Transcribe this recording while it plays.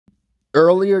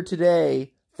Earlier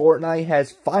today, Fortnite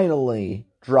has finally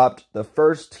dropped the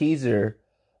first teaser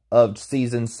of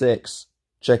Season 6.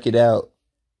 Check it out.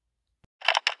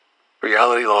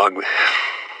 Reality log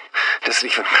doesn't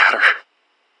even matter.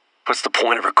 What's the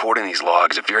point of recording these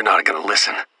logs if you're not going to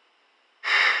listen?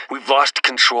 We've lost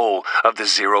control of the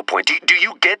 0 point. Do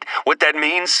you get what that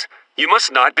means? You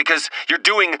must not, because you're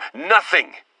doing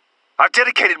nothing. I've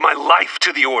dedicated my life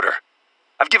to the Order.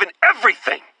 I've given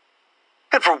everything.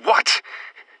 And for what?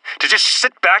 To just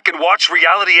sit back and watch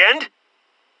reality end?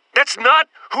 That's not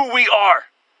who we are.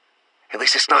 At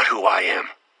least it's not who I am.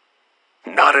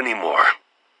 Not anymore.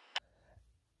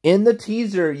 In the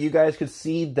teaser, you guys could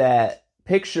see that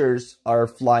pictures are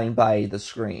flying by the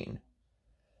screen.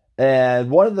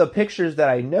 And one of the pictures that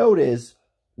I noticed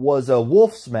was a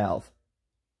wolf's mouth.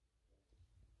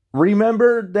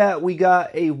 Remember that we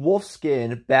got a wolf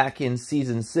skin back in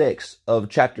Season 6 of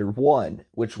Chapter 1,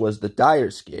 which was the dire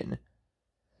skin.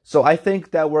 So I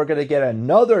think that we're going to get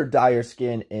another dire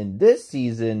skin in this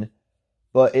season,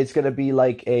 but it's going to be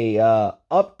like a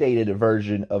updated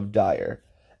version of dire.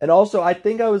 And also, I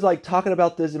think I was like talking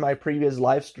about this in my previous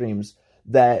live streams,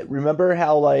 that remember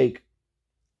how like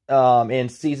in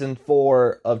Season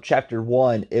 4 of Chapter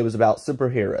 1, it was about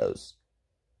superheroes.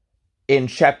 In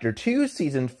Chapter 2,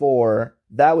 Season 4,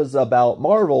 that was about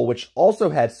Marvel, which also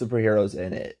had superheroes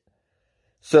in it.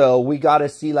 So we got to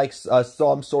see like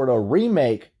some sort of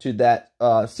remake to that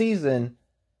season.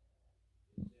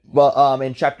 But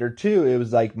in Chapter 2, it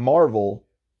was like Marvel.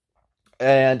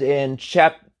 And in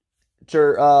Chapter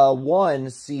 1,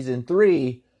 Season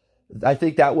 3, I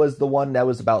think that was the one that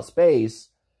was about space.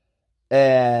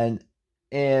 And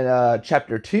in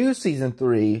Chapter 2, Season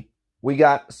 3, we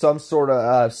got some sort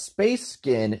of space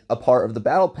skin, a part of the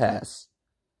Battle Pass.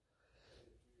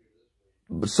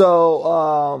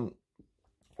 So,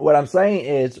 what I'm saying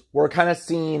is, we're kind of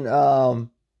seeing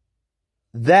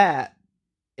that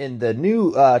in the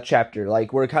new chapter.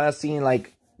 Like, we're kind of seeing,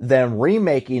 like, them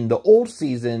remaking the old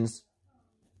seasons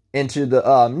into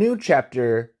the new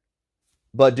chapter,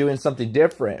 but doing something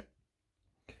different.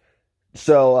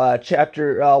 So,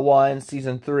 Chapter 1,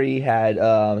 Season 3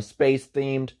 had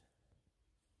space-themed.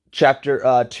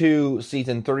 Chapter 2,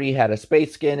 Season 3 had a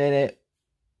space skin in it.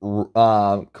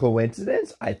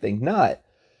 Coincidence? I think not.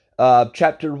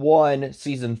 Chapter 1,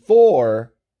 Season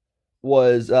 4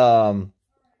 was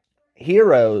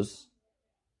Heroes.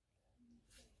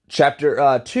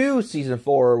 Chapter 2, Season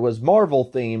 4 was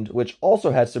Marvel themed, which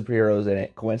also had superheroes in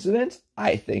it. Coincidence?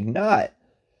 I think not.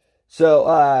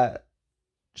 So,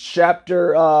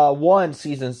 Chapter 1,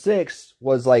 Season 6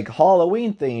 was like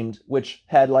Halloween themed, which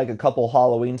had like a couple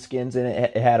Halloween skins in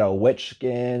it. It had a witch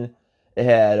skin. It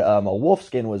had a wolf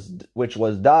skin, which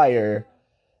was dire.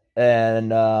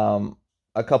 And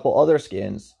a couple other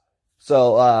skins.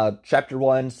 So Chapter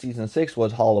 1, Season 6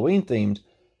 was Halloween themed.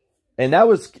 And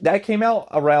that came out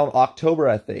around October,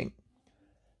 I think.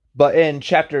 But in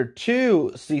Chapter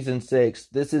 2, Season 6,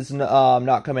 this is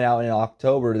not coming out in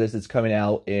October. This is coming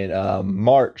out in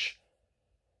March.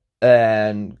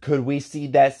 And could we see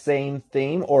that same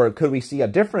theme? Or could we see a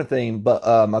different theme, but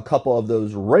a couple of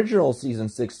those original Season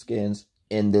 6 skins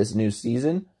in this new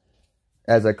season?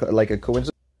 As a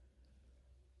coincidence?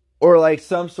 Or like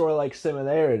some sort of like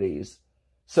similarities.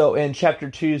 So in Chapter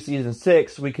 2, Season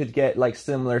 6, we could get like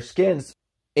similar skins.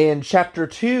 In Chapter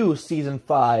 2, Season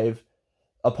 5...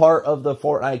 a part of the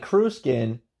Fortnite crew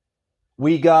skin,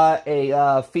 we got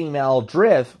a female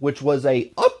drift, which was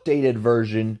a updated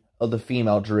version of the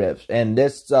female drift. And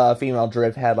this female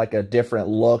drift had like a different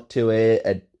look to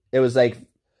it. It was like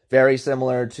very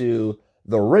similar to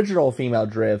the original female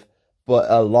drift, but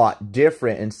a lot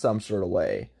different in some sort of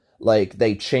way. Like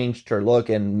they changed her look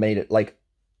and made it like,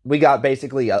 we got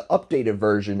basically an updated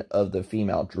version of the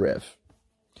female drift.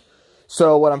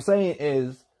 So what I'm saying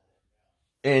is,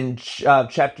 in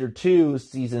Chapter 2,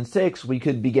 Season 6, we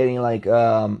could be getting, like,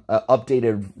 an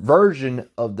updated version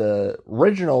of the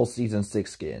original Season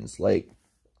 6 skins. Like,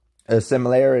 a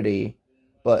similarity,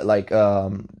 but, like,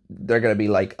 they're gonna be,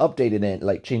 like, updating it,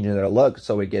 like, changing their look,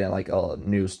 so we're getting, like, a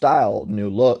new style, new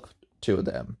look to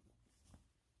them.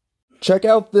 Check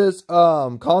out this,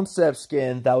 concept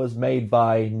skin that was made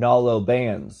by Nalo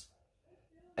Bands.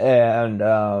 And,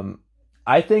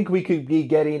 I think we could be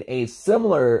getting a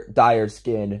similar dire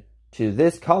skin to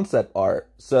this concept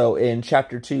art. So in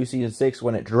Chapter 2, Season 6,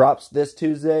 when it drops this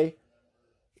Tuesday,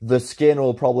 the skin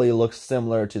will probably look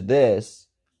similar to this.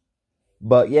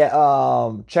 But yeah,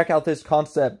 check out this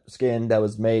concept skin that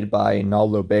was made by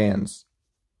Nalo Bands.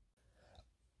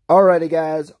 Alrighty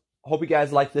guys, Hope you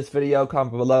guys like this video.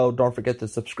 Comment below. Don't forget to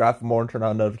subscribe for more and turn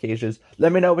on notifications.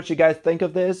 Let me know what you guys think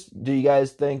of this. Do you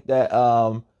guys think that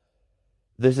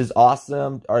this is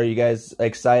awesome? Are you guys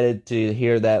excited to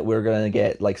hear that we're going to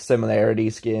get like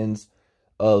similarity skins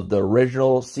of the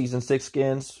original Season 6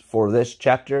 skins for this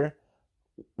chapter?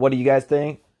 What do you guys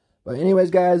think? But anyways,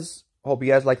 guys, hope you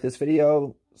guys like this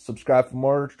video. Subscribe for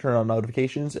more, turn on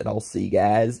notifications, and I'll see you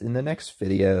guys in the next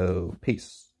video.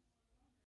 Peace.